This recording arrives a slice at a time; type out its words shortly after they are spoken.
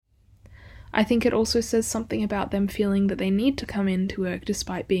I think it also says something about them feeling that they need to come in to work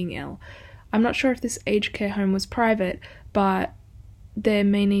despite being ill. I'm not sure if this aged care home was private, but there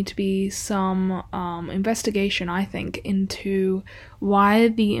may need to be some investigation, I think, into why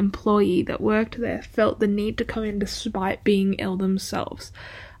the employee that worked there felt the need to come in despite being ill themselves.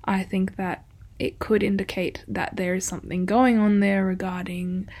 I think that it could indicate that there is something going on there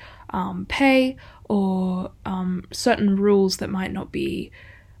regarding pay or certain rules that might not be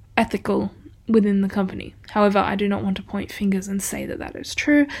ethical within the company. However, I do not want to point fingers and say that that is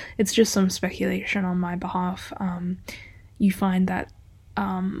true. It's just some speculation on my behalf. You find that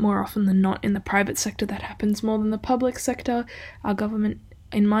more often than not in the private sector that happens more than the public sector. Our government,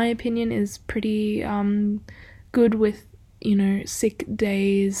 in my opinion, is pretty good with, sick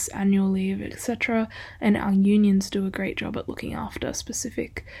days, annual leave, etc. And our unions do a great job at looking after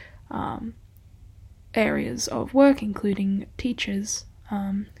specific areas of work, including teachers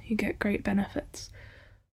who get great benefits.